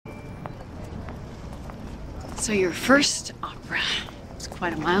So your first opera. It's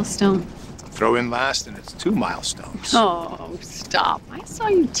quite a milestone. Throw in last and it's 2 milestones. Oh, stop. I saw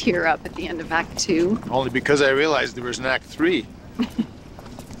you tear up at the end of Act 2. Only because I realized there was an Act 3.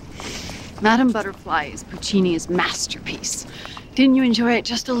 Madame Butterfly is Puccini's masterpiece. Didn't you enjoy it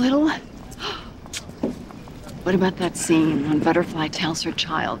just a little? What about that scene when Butterfly tells her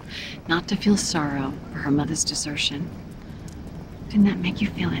child not to feel sorrow for her mother's desertion? Didn't that make you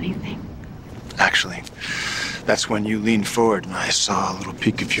feel anything? Actually, that's when you leaned forward and I saw a little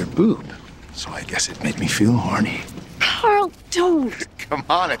peek of your boob. So I guess it made me feel horny. Karl, don't! Come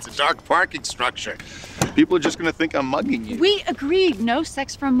on, it's a dark parking structure. People are just gonna think I'm mugging you. We agreed no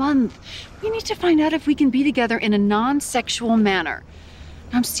sex for a month. We need to find out if we can be together in a non-sexual manner.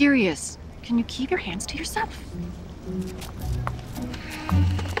 I'm serious. Can you keep your hands to yourself?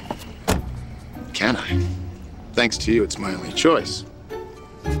 Can I? Thanks to you, it's my only choice.